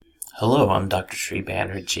Hello, I'm Dr. Sri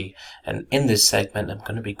Banerjee, and in this segment I'm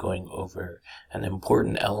going to be going over an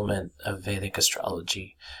important element of Vedic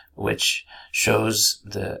astrology, which shows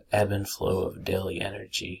the ebb and flow of daily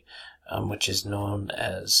energy, which is known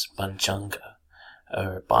as Panchanga,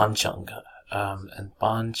 or Panchanga. And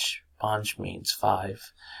Panch means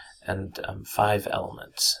five, and five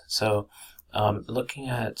elements. So looking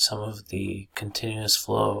at some of the continuous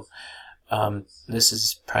flow, this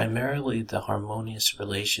is primarily the harmonious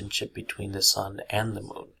relationship between the sun and the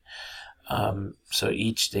moon. So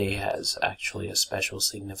each day has actually a special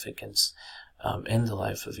significance in the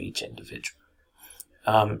life of each individual.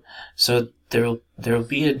 So there'll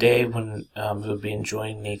be a day when we'll be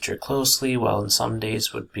enjoying nature closely, while in some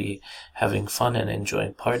days would be having fun and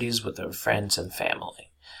enjoying parties with our friends and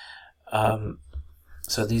family.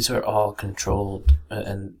 So these are all controlled,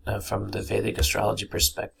 and from the Vedic astrology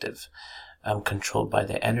perspective, controlled by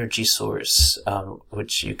the energy source,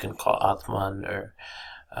 which you can call Atman, or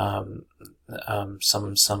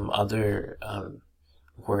some other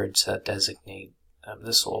words that designate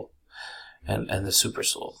the soul and the super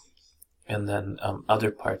soul, and then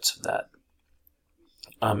other parts of that.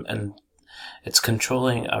 And it's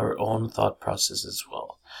controlling our own thought process as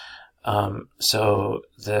well. So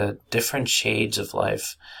the different shades of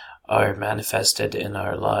life are manifested in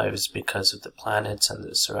our lives because of the planets and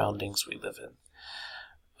the surroundings we live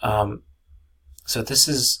in. So this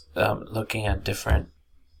is looking at different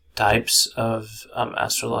types of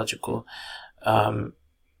astrological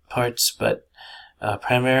parts, but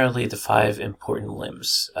primarily the five important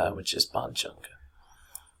limbs, which is Panchanga.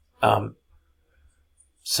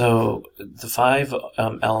 So the five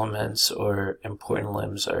elements or important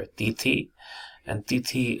limbs are Tithi, and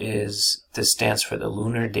Tithi stands for the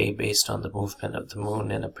lunar day based on the movement of the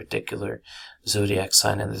moon in a particular zodiac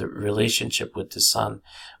sign and the relationship with the sun,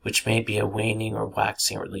 which may be a waning or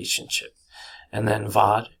waxing relationship. And then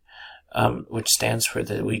Vad, which stands for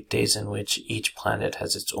the weekdays in which each planet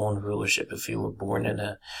has its own rulership. If you were born in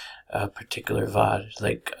a particular Vad,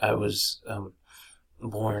 like I was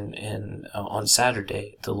born on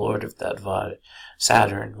Saturday, the lord of that Vad,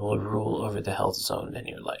 Saturn, will rule over the health zone in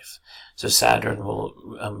your life. So Saturn will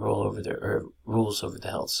rules over the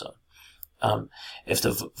health zone. If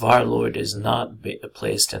the Var lord is not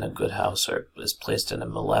placed in a good house or is placed in a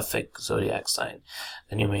malefic zodiac sign,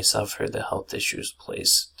 then you may suffer the health issues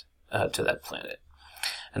placed to that planet.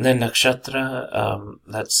 And then Nakshatra,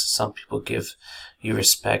 that's some people give you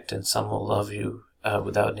respect and some will love you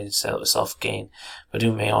without any self-gain, but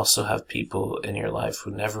you may also have people in your life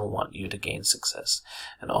who never want you to gain success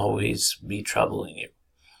and always be troubling you.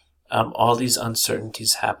 All these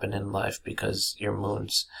uncertainties happen in life because your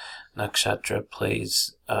moon's nakshatra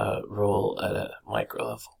plays a role at a micro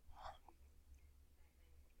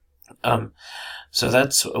level. So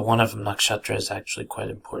that's one of them. Nakshatra is actually quite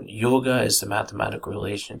important. Yoga is the mathematical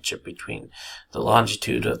relationship between the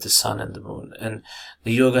longitude of the sun and the moon, and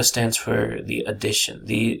the yoga stands for the addition.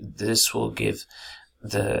 This will give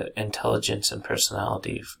the intelligence and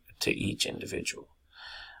personality to each individual.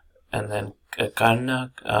 And then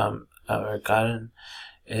Karna, or Karan,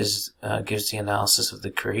 gives the analysis of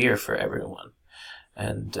the career for everyone,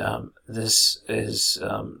 and this is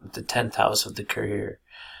the 10th house of the career.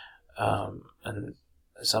 And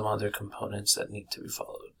some other components that need to be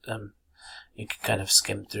followed. You can kind of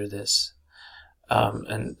skim through this.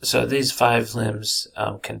 And so these five limbs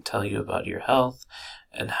can tell you about your health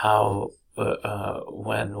and how,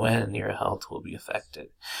 when your health will be affected,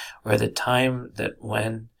 or the time that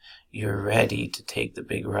when you're ready to take the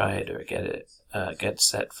big ride or get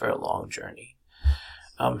set for a long journey.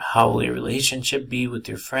 How will your relationship be with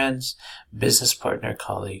your friends, business partner,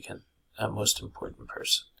 colleague, and most important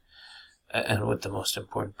person? And with the most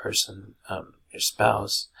important person, your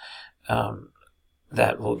spouse,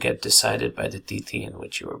 that will get decided by the Tithi in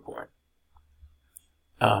which you were born.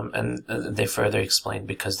 And they further explain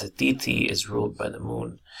because the Tithi is ruled by the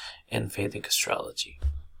moon in Vedic astrology.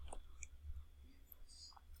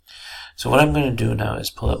 So what I'm going to do now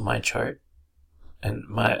is pull up my chart and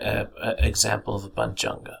my example of a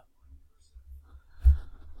Panchanga.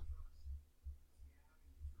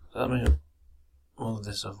 Let me move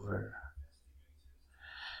this over.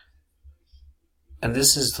 And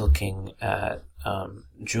this is looking at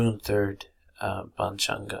June 3rd,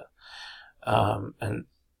 Panchanga. And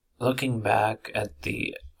looking back at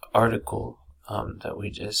the article that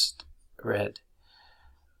we just read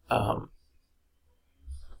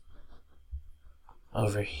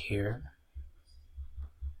over here.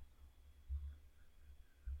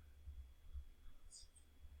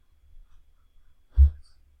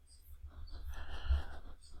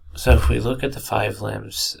 So if we look at the 5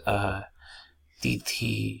 limbs,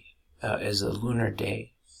 DT is a lunar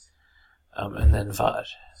day, and then Vad.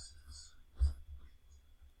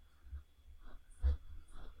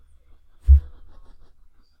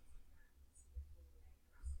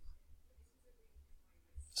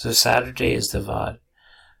 So Saturday is the Vad,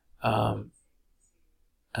 and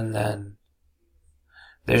then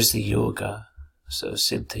there's the Yoga, so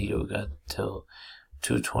Siddha Yoga till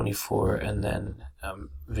 2:24, and then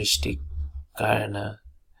Vishti Karana,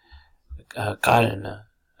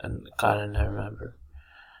 remember.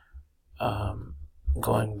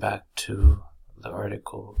 Going back to the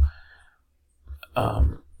article,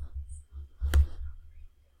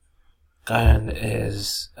 Karan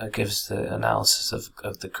gives the analysis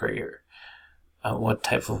of the career, what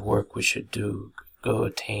type of work we should do, go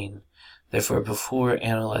attain. Therefore, before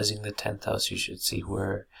analyzing the 10th house, you should see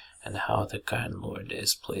where and how the Karna Lord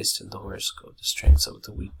is placed in the horoscope, the strengths of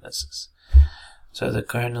the weaknesses. So the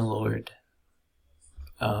Karna Lord,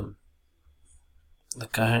 the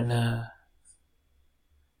Karna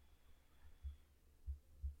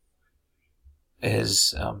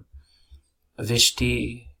is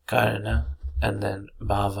Vishti Karana and then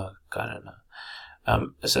Bhava Karana.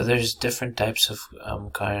 So there's different types of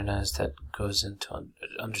karanas that goes into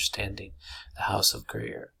understanding the house of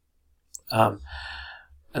career.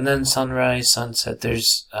 And then sunrise, sunset,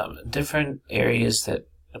 there's different areas that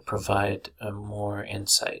provide more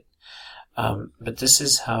insight. But this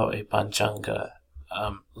is how a Panchanga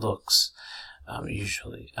looks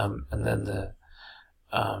usually. And then the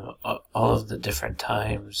all of the different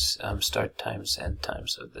times, start times, end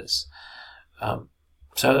times of this.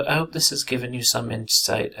 So I hope this has given you some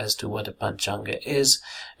insight as to what a Panchanga is,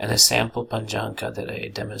 and a sample Panchanga that I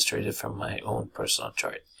demonstrated from my own personal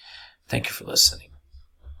chart. Thank you for listening.